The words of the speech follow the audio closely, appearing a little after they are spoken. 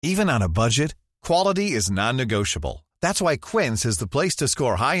Even on a budget, quality is non-negotiable. That's why Quince is the place to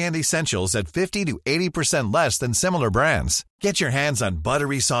score high-end essentials at 50 to 80% less than similar brands. Get your hands on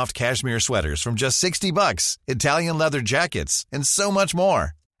buttery soft cashmere sweaters from just $60, Italian leather jackets, and so much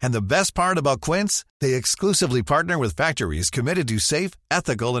more. And the best part about Quince, they exclusively partner with factories committed to safe,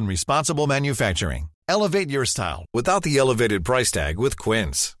 ethical, and responsible manufacturing. Elevate your style without the elevated price tag with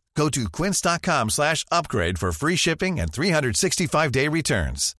Quince. Go to quince.com/upgrade for free shipping and 365-day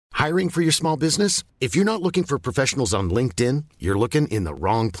returns. Hiring for your small business? If you're not looking for professionals on LinkedIn, you're looking in the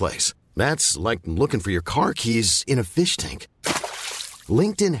wrong place. That's like looking for your car keys in a fish tank.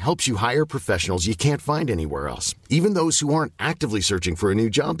 LinkedIn helps you hire professionals you can't find anywhere else, even those who aren't actively searching for a new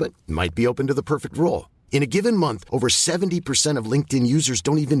job but might be open to the perfect role. In a given month, over 70% of LinkedIn users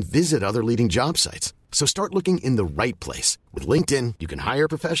don't even visit other leading job sites. So start looking in the right place. With LinkedIn, you can hire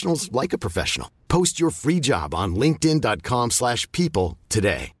professionals like a professional. Post your free job on linkedin.com/people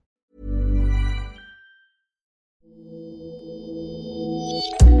today.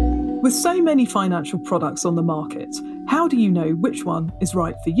 With so many financial products on the market, how do you know which one is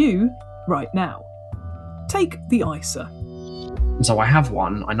right for you right now? Take the ISA. So I have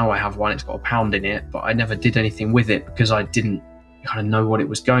one. I know I have one. It's got £1 in it, but I never did anything with it because I didn't kind of know what it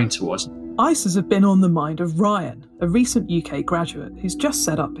was going towards. ISAs have been on the mind of Ryan, a recent UK graduate who's just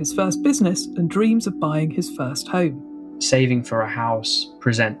set up his first business and dreams of buying his first home. Saving for a house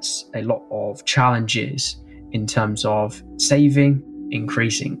presents a lot of challenges in terms of saving,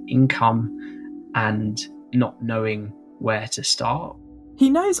 increasing income, and not knowing where to start. He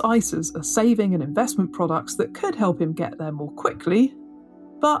knows ISAs are saving and investment products that could help him get there more quickly,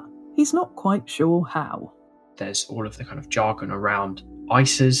 but he's not quite sure how. There's all of the kind of jargon around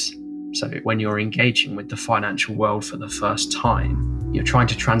ISAs. So when you're engaging with the financial world for the first time, you're trying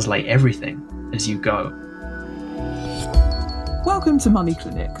to translate everything as you go. Welcome to Money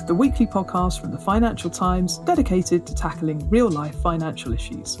Clinic, the weekly podcast from the Financial Times dedicated to tackling real-life financial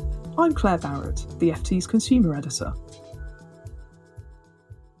issues. I'm Claire Barrett, the FT's consumer editor.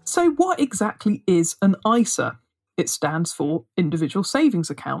 So what exactly is an ISA? It stands for Individual Savings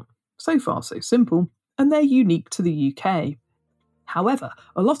Account. So far, so simple, and they're unique to the UK. However,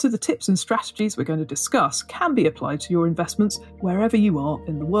 a lot of the tips and strategies we're going to discuss can be applied to your investments wherever you are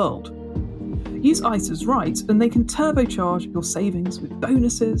in the world. Use ISAs right and they can turbocharge your savings with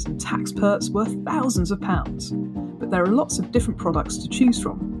bonuses and tax perks worth thousands of pounds. But there are lots of different products to choose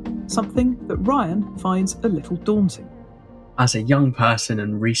from, something that Ryan finds a little daunting. As a young person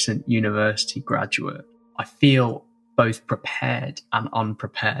and recent university graduate, I feel both prepared and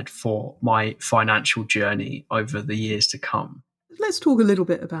unprepared for my financial journey over the years to come. Let's talk a little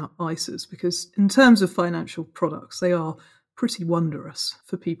bit about ISAs, because in terms of financial products, they are pretty wondrous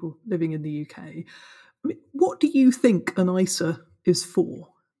for people living in the UK. I mean, what do you think an ISA is for?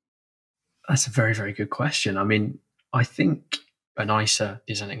 That's a very, very good question. I mean, I think an ISA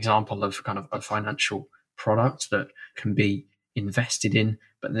is an example of kind of a financial product that can be invested in,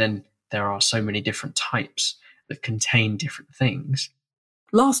 but then there are so many different types that contain different things.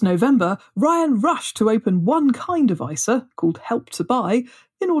 Last November, Ryan rushed to open one kind of ISA, called Help to Buy,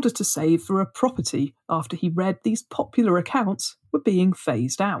 in order to save for a property after he read these popular accounts were being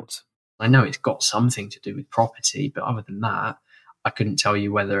phased out. I know it's got something to do with property, but other than that, I couldn't tell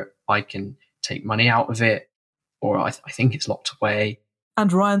you whether I can take money out of it or I think it's locked away.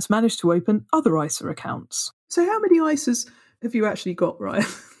 And Ryan's managed to open other ISA accounts. So how many ISAs have you actually got, Ryan?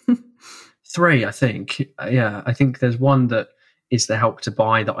 3, I think. Yeah, I think there's one that is the Help to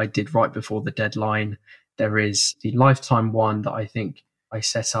Buy that I did right before the deadline. There is the Lifetime one that I think I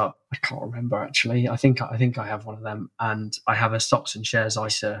set up. I can't remember actually. I think I have one of them, and I have a stocks and shares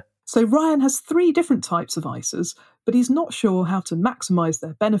ISA. So Ryan has 3 different types of ISAs, but he's not sure how to maximise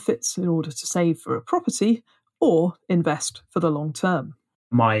their benefits in order to save for a property or invest for the long term.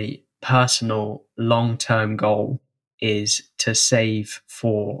 My personal long-term goal is to save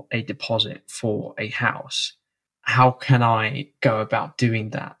for a deposit for a house. How can I go about doing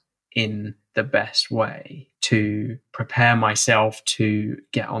that in the best way to prepare myself to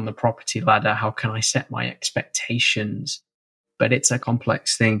get on the property ladder? How can I set my expectations? But it's a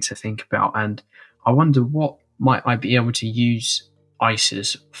complex thing to think about, and I wonder what might I be able to use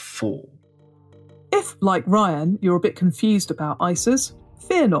ISAs for? If, like Ryan, you're a bit confused about ISAs,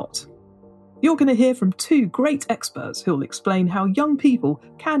 fear not. You're going to hear from 2 great experts who'll explain how young people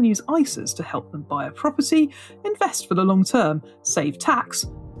can use ISAs to help them buy a property, invest for the long term, save tax,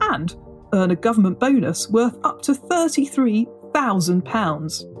 and earn a government bonus worth up to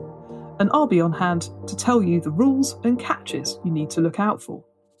 £33,000. And I'll be on hand to tell you the rules and catches you need to look out for.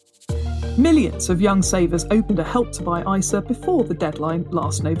 Millions of young savers opened a Help to Buy ISA before the deadline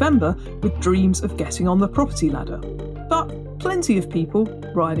last November with dreams of getting on the property ladder. But plenty of people,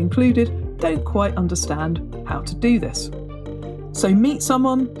 Ryan included, don't quite understand how to do this. So meet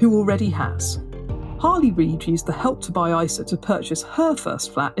someone who already has. Harley Reid used the Help to Buy ISA to purchase her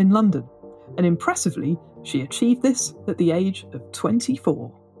first flat in London, and impressively, she achieved this at the age of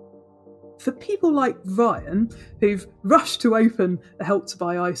 24. For people like Ryan, who've rushed to open a Help to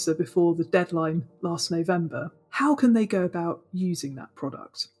Buy ISA before the deadline last November, how can they go about using that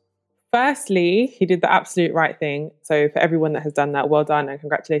product? Firstly, he did the absolute right thing. So for everyone that has done that, well done and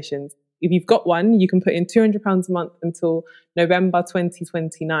congratulations. If you've got one, you can put in £200 a month until November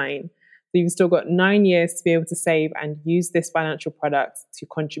 2029. So you've still got 9 years to be able to save and use this financial product to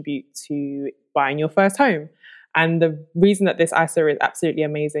contribute to buying your first home. And the reason that this ISA is absolutely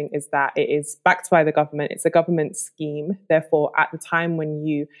amazing is that it is backed by the government. It's a government scheme. Therefore, at the time when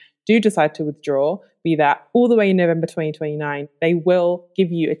you do decide to withdraw, be that all the way in November 2029, they will give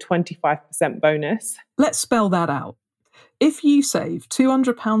you a 25% bonus. Let's spell that out. If you save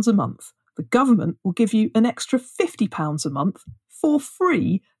 £200 a month, the government will give you an extra £50 a month for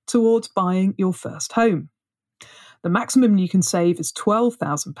free towards buying your first home. The maximum you can save is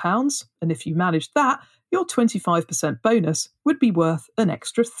 £12,000, and if you manage that, your 25% bonus would be worth an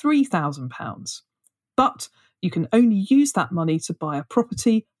extra £3,000. But you can only use that money to buy a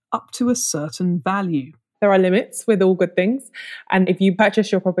property up to a certain value. There are limits with all good things. And if you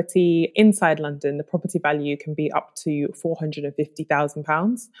purchase your property inside London, the property value can be up to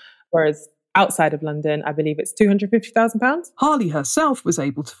 £450,000, whereas outside of London, I believe it's £250,000. Harley herself was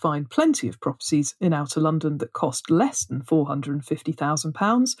able to find plenty of properties in outer London that cost less than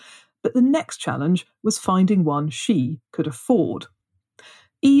 £450,000, but the next challenge was finding one she could afford.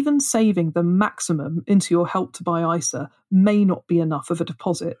 Even saving the maximum into your Help to Buy ISA may not be enough of a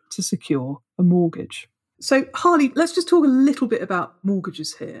deposit to secure a mortgage. So, Harley, let's just talk a little bit about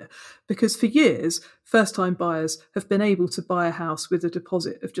mortgages here, because for years, first-time buyers have been able to buy a house with a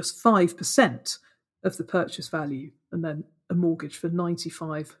deposit of just 5% of the purchase value and then a mortgage for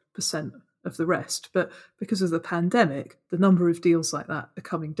 95% of the rest. But because of the pandemic, the number of deals like that are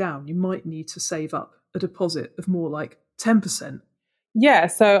coming down. You might need to save up a deposit of more like 10%. Yeah,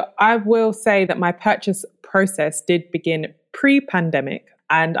 so I will say that my purchase process did begin pre-pandemic,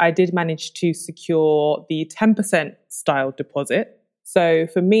 and I did manage to secure the 10% style deposit. So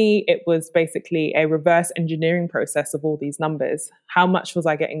for me, it was basically a reverse engineering process of all these numbers. How much was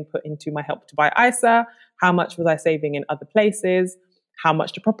I getting put into my Help to Buy ISA? How much was I saving in other places? How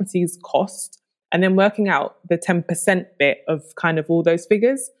much do properties cost? And then working out the 10% bit of kind of all those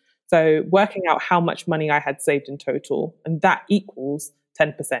figures. So working out how much money I had saved in total, and that equals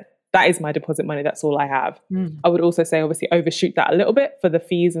 10%. That is my deposit money. That's all I have. I would also say, obviously, overshoot that a little bit for the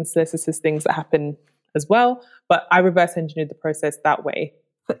fees and solicitors things that happen as well. But I reverse engineered the process that way.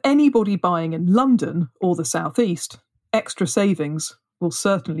 For anybody buying in London or the South East, extra savings will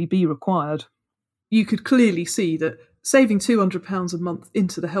certainly be required. You could clearly see that saving £200 a month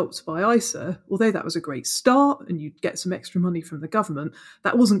into the Help to Buy ISA, although that was a great start and you'd get some extra money from the government,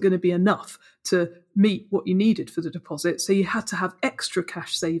 that wasn't going to be enough to meet what you needed for the deposit. So you had to have extra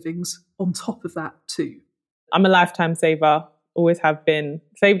cash savings on top of that too. I'm a lifetime saver, always have been.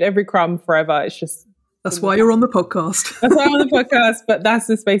 Saved every crumb forever. It's just... That's why you're on the podcast. That's why I'm on the podcast. But that's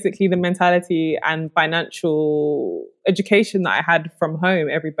just basically the mentality and financial education that I had from home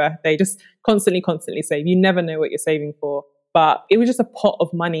every birthday. Just constantly save. You never know what you're saving for. But it was just a pot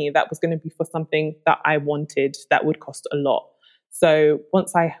of money that was going to be for something that I wanted that would cost a lot. So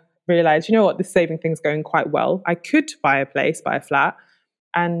once I realized, you know what, this saving thing's going quite well, I could buy a place, buy a flat.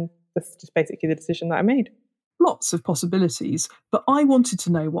 And that's just basically the decision that I made. Lots of possibilities, but I wanted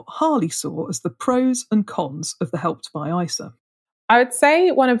to know what Harley saw as the pros and cons of the Help to Buy ISA. I would say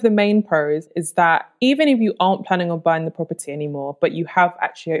one of the main pros is that even if you aren't planning on buying the property anymore, but you have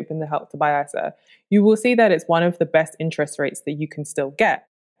actually opened the Help to Buy ISA, you will see that it's one of the best interest rates that you can still get.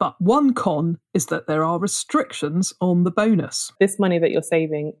 But one con is that there are restrictions on the bonus. This money that you're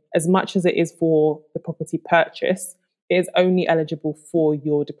saving, as much as it is for the property purchase, it is only eligible for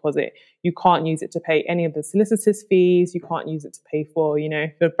your deposit. You can't use it to pay any of the solicitor's fees. You can't use it to pay for, your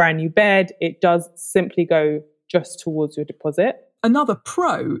brand new bed. It does simply go just towards your deposit. Another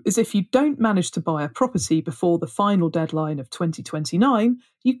pro is if you don't manage to buy a property before the final deadline of 2029,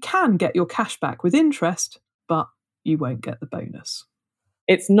 you can get your cash back with interest, but you won't get the bonus.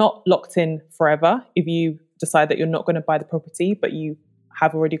 It's not locked in forever. If you decide that you're not going to buy the property, but you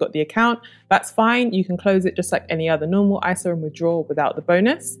have already got the account, that's fine. You can close it just like any other normal ISA and withdraw without the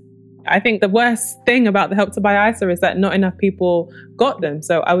bonus. I think the worst thing about the Help to Buy ISA is that not enough people got them.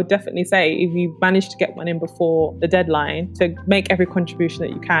 So I would definitely say if you manage to get one in before the deadline, to make every contribution that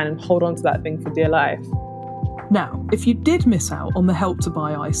you can and hold on to that thing for dear life. Now, if you did miss out on the Help to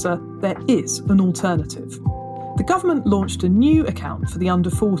Buy ISA, there is an alternative. The government launched a new account for the under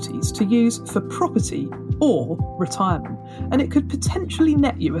 40s to use for property or retirement, and it could potentially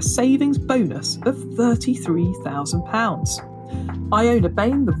net you a savings bonus of £33,000. Iona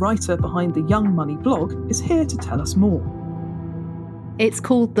Bain, the writer behind the Young Money blog, is here to tell us more. It's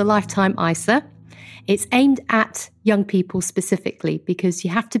called the Lifetime ISA. It's aimed at young people specifically because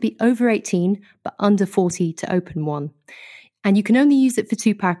you have to be over 18 but under 40 to open one. And you can only use it for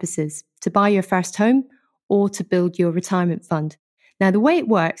two purposes: to buy your first home or to build your retirement fund. Now, the way it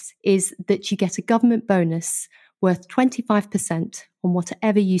works is that you get a government bonus worth 25% on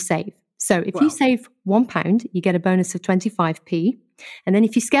whatever you save. So if you save £1, you get a bonus of 25p. And then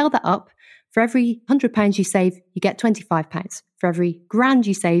if you scale that up, for every £100 you save, you get £25. For every grand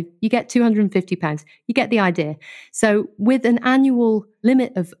you save, you get £250. You get the idea. So with an annual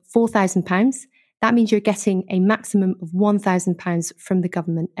limit of £4,000, that means you're getting a maximum of £1,000 from the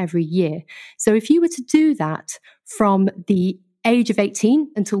government every year. So if you were to do that from the age of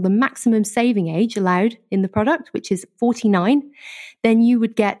 18 until the maximum saving age allowed in the product, which is 49, then you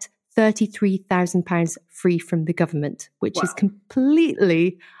would get £33,000 free from the government, which is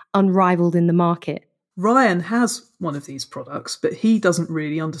completely unrivaled in the market. Ryan has one of these products, but he doesn't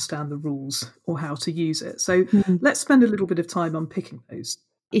really understand the rules or how to use it. So let's spend a little bit of time unpicking those.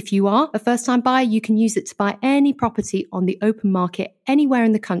 If you are a first-time buyer, you can use it to buy any property on the open market anywhere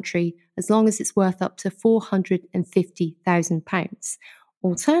in the country, as long as it's worth up to £450,000.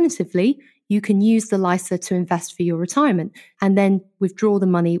 Alternatively, you can use the LISA to invest for your retirement and then withdraw the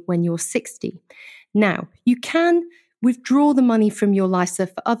money when you're 60. Now, you can withdraw the money from your LISA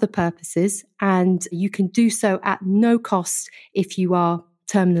for other purposes, and you can do so at no cost if you are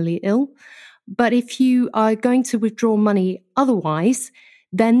terminally ill. But if you are going to withdraw money otherwise,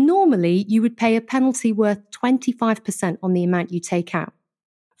 then normally you would pay a penalty worth 25% on the amount you take out.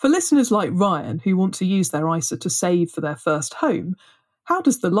 For listeners like Ryan who want to use their ISA to save for their first home, how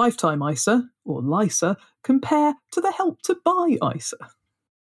does the Lifetime ISA, or LISA, compare to the Help to Buy ISA?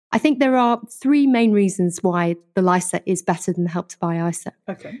 I think there are three main reasons why the LISA is better than the Help to Buy ISA.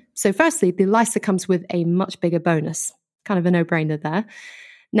 Okay. So firstly, the LISA comes with a much bigger bonus. Kind of a no-brainer there.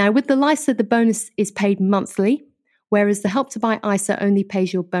 Now, with the LISA, the bonus is paid monthly, whereas the Help to Buy ISA only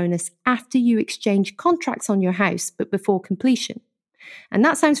pays your bonus after you exchange contracts on your house, but before completion. And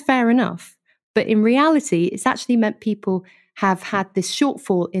that sounds fair enough, but in reality, it's actually meant people have had this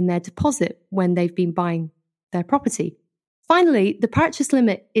shortfall in their deposit when they've been buying their property. Finally, the purchase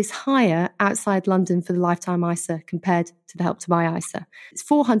limit is higher outside London for the Lifetime ISA compared to the Help to Buy ISA. It's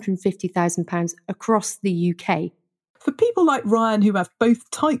 £450,000 across the UK. For people like Ryan who have both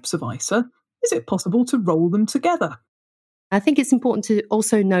types of ISA, is it possible to roll them together? I think it's important to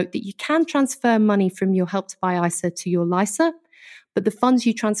also note that you can transfer money from your Help to Buy ISA to your LISA, but the funds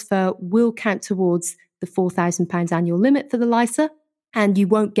you transfer will count towards the £4,000 annual limit for the LISA, and you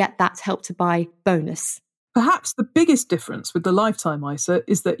won't get that Help to Buy bonus. Perhaps the biggest difference with the Lifetime ISA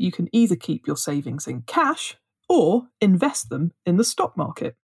is that you can either keep your savings in cash or invest them in the stock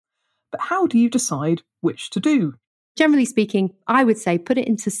market. But how do you decide which to do? Generally speaking, I would say put it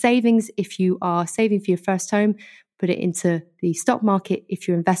into savings if you are saving for your first home, put it into the stock market if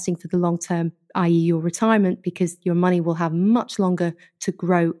you're investing for the long term, i.e. your retirement, because your money will have much longer to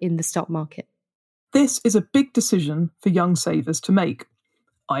grow in the stock market. This is a big decision for young savers to make.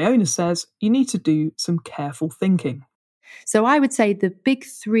 Iona says you need to do some careful thinking. So I would say the big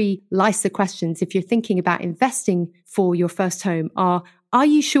three LISA questions, if you're thinking about investing for your first home, are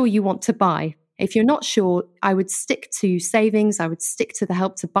you sure you want to buy? If you're not sure, I would stick to savings. I would stick to the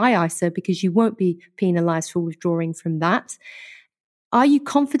Help to Buy ISA because you won't be penalised for withdrawing from that. Are you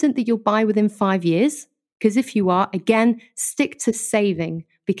confident that you'll buy within 5 years? Because if you are, again, stick to saving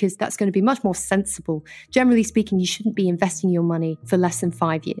because that's going to be much more sensible. Generally speaking, you shouldn't be investing your money for less than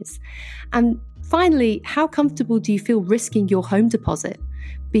 5 years. And finally, how comfortable do you feel risking your home deposit?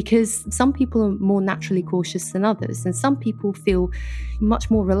 Because some people are more naturally cautious than others, and some people feel much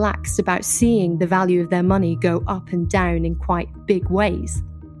more relaxed about seeing the value of their money go up and down in quite big ways.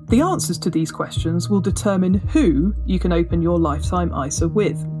 The answers to these questions will determine who you can open your Lifetime ISA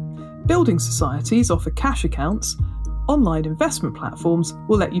with. Building societies offer cash accounts. Online investment platforms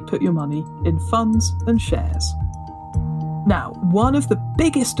will let you put your money in funds and shares. Now, one of the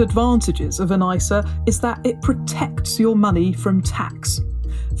biggest advantages of an ISA is that it protects your money from tax.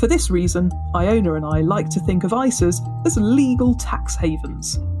 For this reason, Iona and I like to think of ISAs as legal tax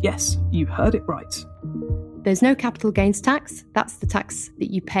havens. Yes, you heard it right. There's no capital gains tax. That's the tax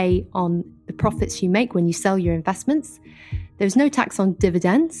that you pay on the profits you make when you sell your investments. There's no tax on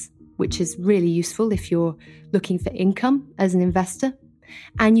dividends, which is really useful if you're looking for income as an investor.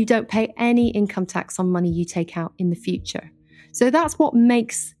 And you don't pay any income tax on money you take out in the future. So that's what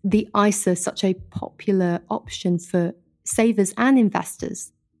makes the ISA such a popular option for savers and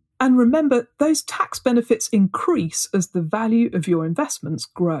investors. And remember, those tax benefits increase as the value of your investments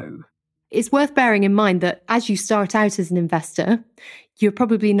grow. It's worth bearing in mind that as you start out as an investor, you're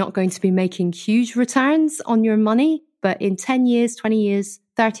probably not going to be making huge returns on your money, but in 10 years, 20 years,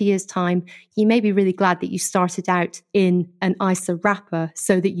 30 years' time, you may be really glad that you started out in an ISA wrapper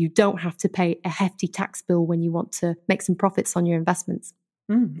so that you don't have to pay a hefty tax bill when you want to make some profits on your investments.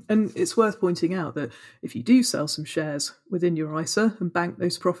 And it's worth pointing out that if you do sell some shares within your ISA and bank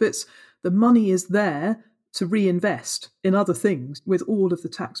those profits, the money is there to reinvest in other things with all of the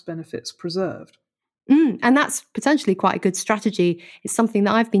tax benefits preserved. And that's potentially quite a good strategy. It's something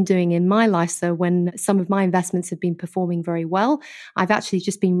that I've been doing in my LISA when some of my investments have been performing very well. I've actually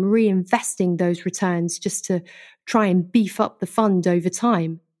just been reinvesting those returns just to try and beef up the fund over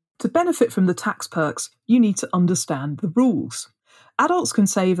time. To benefit from the tax perks, you need to understand the rules. Adults can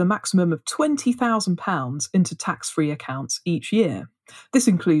save a maximum of £20,000 into tax-free accounts each year. This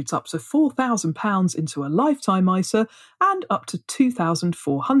includes up to £4,000 into a lifetime ISA and up to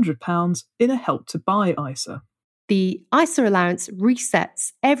 £2,400 in a Help to Buy ISA. The ISA allowance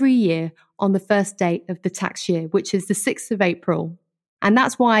resets every year on the first day of the tax year, which is the 6th of April. And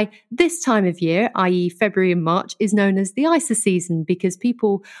that's why this time of year, i.e. February and March, is known as the ISA season, because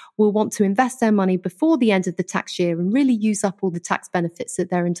people will want to invest their money before the end of the tax year and really use up all the tax benefits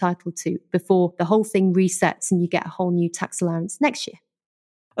that they're entitled to before the whole thing resets and you get a whole new tax allowance next year.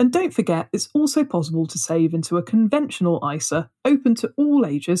 And don't forget, it's also possible to save into a conventional ISA open to all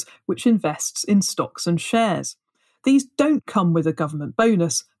ages, which invests in stocks and shares. These don't come with a government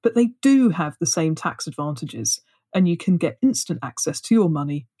bonus, but they do have the same tax advantages, and you can get instant access to your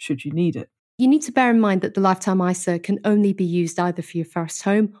money should you need it. You need to bear in mind that the lifetime ISA can only be used either for your first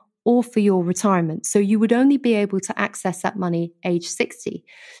home or for your retirement. So you would only be able to access that money age 60.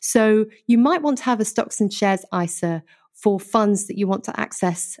 So you might want to have a stocks and shares ISA for funds that you want to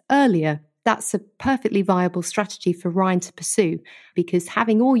access earlier. That's a perfectly viable strategy for Ryan to pursue, because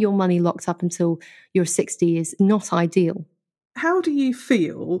having all your money locked up until you're 60 is not ideal. How do you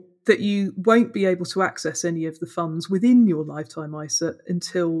feel that you won't be able to access any of the funds within your lifetime ISA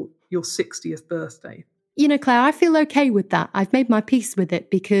until your 60th birthday? You know, Claire, I feel okay with that. I've made my peace with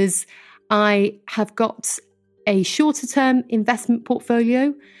it because I have got a shorter term investment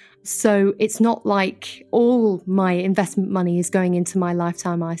portfolio. So it's not like all my investment money is going into my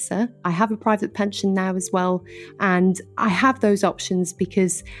lifetime ISA. I have a private pension now as well. And I have those options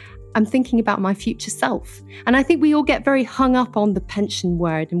because I'm thinking about my future self. And I think we all get very hung up on the pension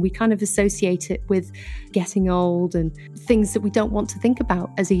word and we kind of associate it with getting old and things that we don't want to think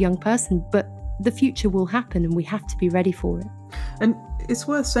about as a young person. But the future will happen and we have to be ready for it. And it's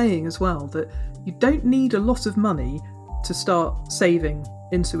worth saying as well that you don't need a lot of money to start saving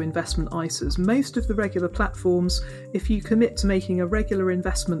into investment ISAs. Most of the regular platforms, if you commit to making a regular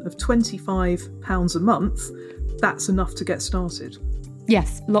investment of £25 a month, that's enough to get started.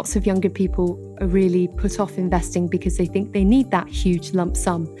 Yes, lots of younger people are really put off investing because they think they need that huge lump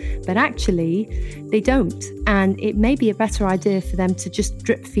sum, but actually they don't. And it may be a better idea for them to just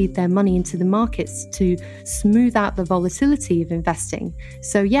drip feed their money into the markets to smooth out the volatility of investing.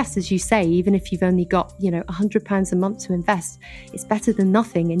 So yes, as you say, even if you've only got, £100 a month to invest, it's better than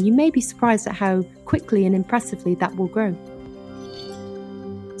nothing. And you may be surprised at how quickly and impressively that will grow.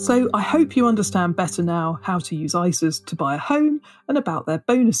 So I hope you understand better now how to use ISAs to buy a home and about their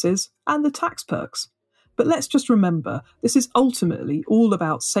bonuses and the tax perks. But let's just remember, this is ultimately all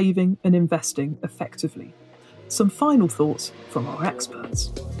about saving and investing effectively. Some final thoughts from our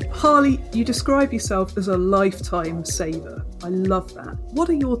experts. Harley, you describe yourself as a lifetime saver. I love that. What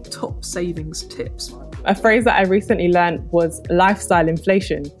are your top savings tips? A phrase that I recently learned was lifestyle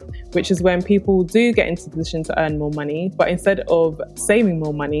inflation, which is when people do get into a position to earn more money, but instead of saving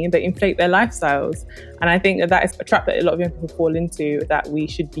more money, they inflate their lifestyles. And I think that is a trap that a lot of young people fall into that we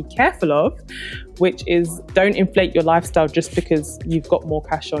should be careful of, which is don't inflate your lifestyle just because you've got more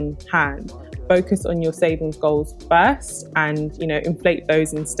cash on hand. Focus on your savings goals first and, inflate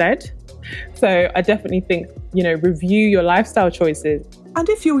those instead. So I definitely think, review your lifestyle choices. And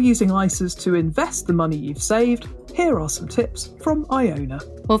if you're using ISAs to invest the money you've saved, Here are some tips from Iona.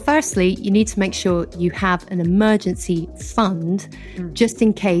 Well, firstly, you need to make sure you have an emergency fund just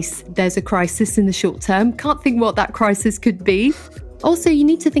in case there's a crisis in the short term. Can't think what that crisis could be. Also, you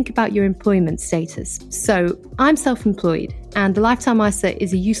need to think about your employment status. So I'm self-employed and the Lifetime ISA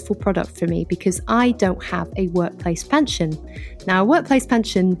is a useful product for me because I don't have a workplace pension. Now, a workplace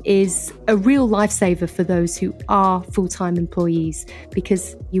pension is a real lifesaver for those who are full-time employees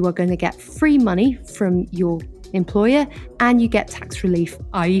because you are going to get free money from your employer and you get tax relief,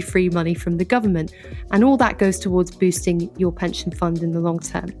 i.e. free money from the government. And all that goes towards boosting your pension fund in the long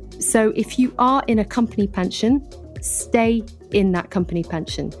term. So if you are in a company pension, stay in that company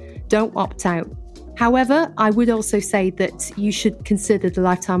pension. Don't opt out. However, I would also say that you should consider the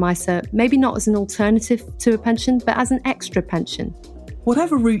Lifetime ISA maybe not as an alternative to a pension, but as an extra pension.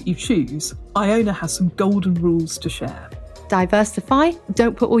 Whatever route you choose, Iona has some golden rules to share. Diversify.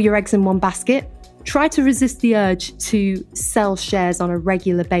 Don't put all your eggs in one basket. Try to resist the urge to sell shares on a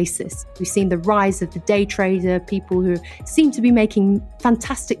regular basis. We've seen the rise of the day trader, people who seem to be making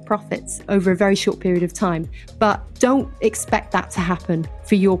fantastic profits over a very short period of time. But don't expect that to happen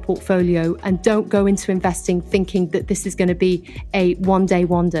for your portfolio and don't go into investing thinking that this is going to be a one-day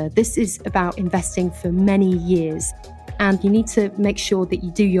wonder. This is about investing for many years. And you need to make sure that you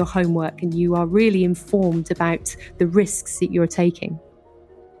do your homework and you are really informed about the risks that you're taking.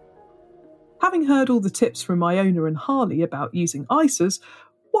 Having heard all the tips from Iona and Harley about using ISAs,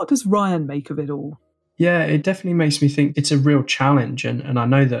 what does Ryan make of it all? Yeah, it definitely makes me think it's a real challenge. And I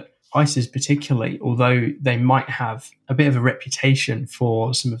know that ISAs particularly, although they might have a bit of a reputation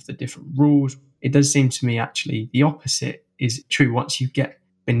for some of the different rules, it does seem to me actually the opposite is true. Once you get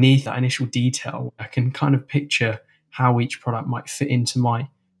beneath that initial detail, I can kind of picture how each product might fit into my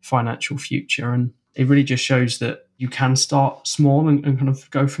financial future. And it really just shows that you can start small and kind of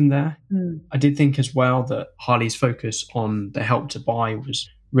go from there. I did think as well that Harley's focus on the Help to Buy was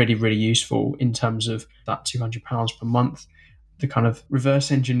really, really useful in terms of that £200 per month, the kind of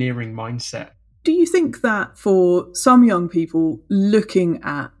reverse engineering mindset. Do you think that for some young people looking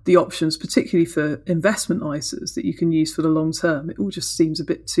at the options, particularly for investment ISAs that you can use for the long term, it all just seems a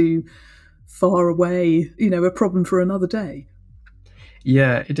bit too far away, a problem for another day?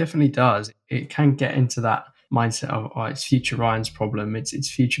 Yeah, it definitely does. It can get into that mindset of, it's future Ryan's problem. It's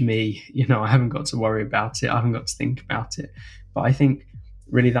future me. I haven't got to worry about it. I haven't got to think about it. But I think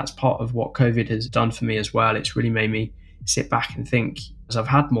really that's part of what COVID has done for me as well. It's really made me sit back and think, as I've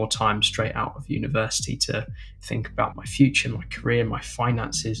had more time straight out of university to think about my future, my career, my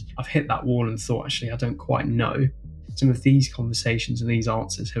finances. I've hit that wall and thought, actually, I don't quite know. Some of these conversations and these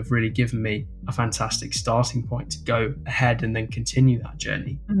answers have really given me a fantastic starting point to go ahead and then continue that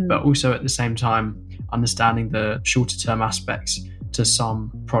journey. But also at the same time, understanding the shorter term aspects to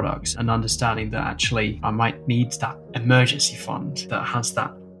some products and understanding that actually I might need that emergency fund that has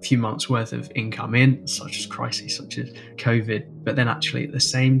that few months worth of income in, such as crises, such as COVID, but then actually at the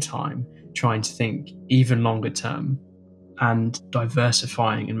same time, trying to think even longer term and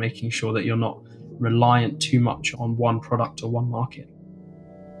diversifying and making sure that you're not reliant too much on one product or one market.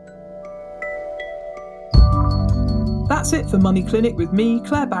 That's it for Money Clinic with me,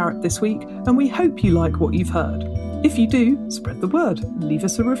 Claire Barrett, this week, and we hope you like what you've heard. If you do, spread the word and leave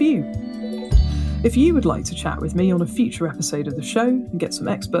us a review. If you would like to chat with me on a future episode of the show and get some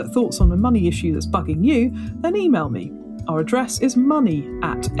expert thoughts on a money issue that's bugging you, then email me. Our address is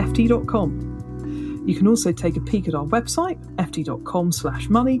money@ft.com. You can also take a peek at our website,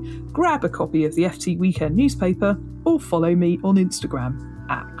 ft.com/money, grab a copy of the FT Weekend newspaper, or follow me on Instagram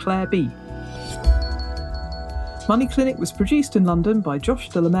 @ClaireB. Money Clinic was produced in London by Josh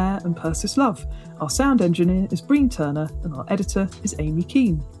Delamere and Persis Love. Our sound engineer is Breen Turner and our editor is Amy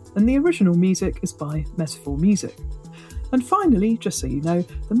Keane. And the original music is by Metaphor Music. And finally, just so you know,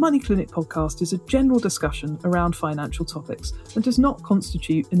 the Money Clinic podcast is a general discussion around financial topics and does not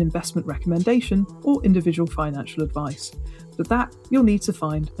constitute an investment recommendation or individual financial advice. For that, you'll need to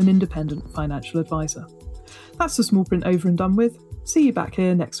find an independent financial advisor. That's the small print over and done with. See you back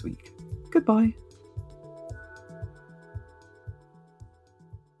here next week. Goodbye.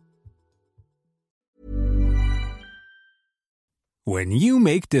 When you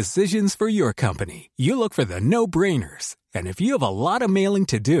make decisions for your company, you look for the no-brainers. And if you have a lot of mailing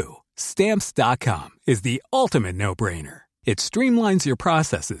to do, Stamps.com is the ultimate no-brainer. It streamlines your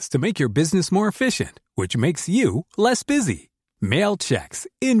processes to make your business more efficient, which makes you less busy. Mail checks,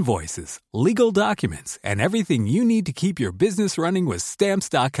 invoices, legal documents, and everything you need to keep your business running with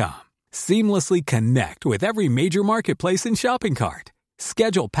Stamps.com. Seamlessly connect with every major marketplace and shopping cart.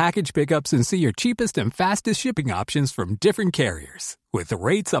 Schedule package pickups and see your cheapest and fastest shipping options from different carriers, with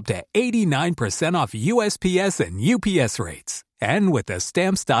rates up to 89% off USPS and UPS rates. And with the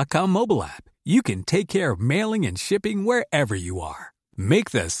Stamps.com mobile app, you can take care of mailing and shipping wherever you are. Make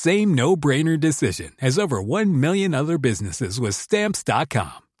the same no-brainer decision as over 1 million other businesses with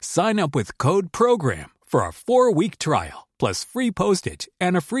Stamps.com. Sign up with code PROGRAM for a 4-week trial, plus free postage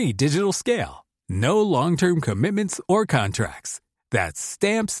and a free digital scale. No long-term commitments or contracts. That's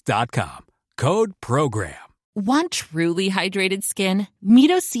Stamps.com. Code PROGRAM. Want truly hydrated skin?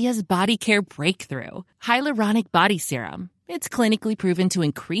 Meet Osea's Body Care Breakthrough Hyaluronic Body Serum. It's clinically proven to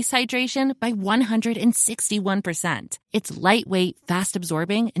increase hydration by 161%. It's lightweight,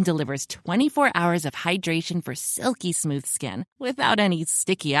 fast-absorbing, and delivers 24 hours of hydration for silky smooth skin without any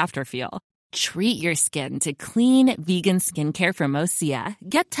sticky afterfeel. Treat your skin to clean, vegan skincare from Osea.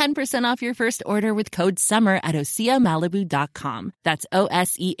 Get 10% off your first order with code SUMMER at OseaMalibu.com. That's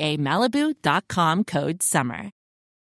OSEA Malibu.com, code SUMMER.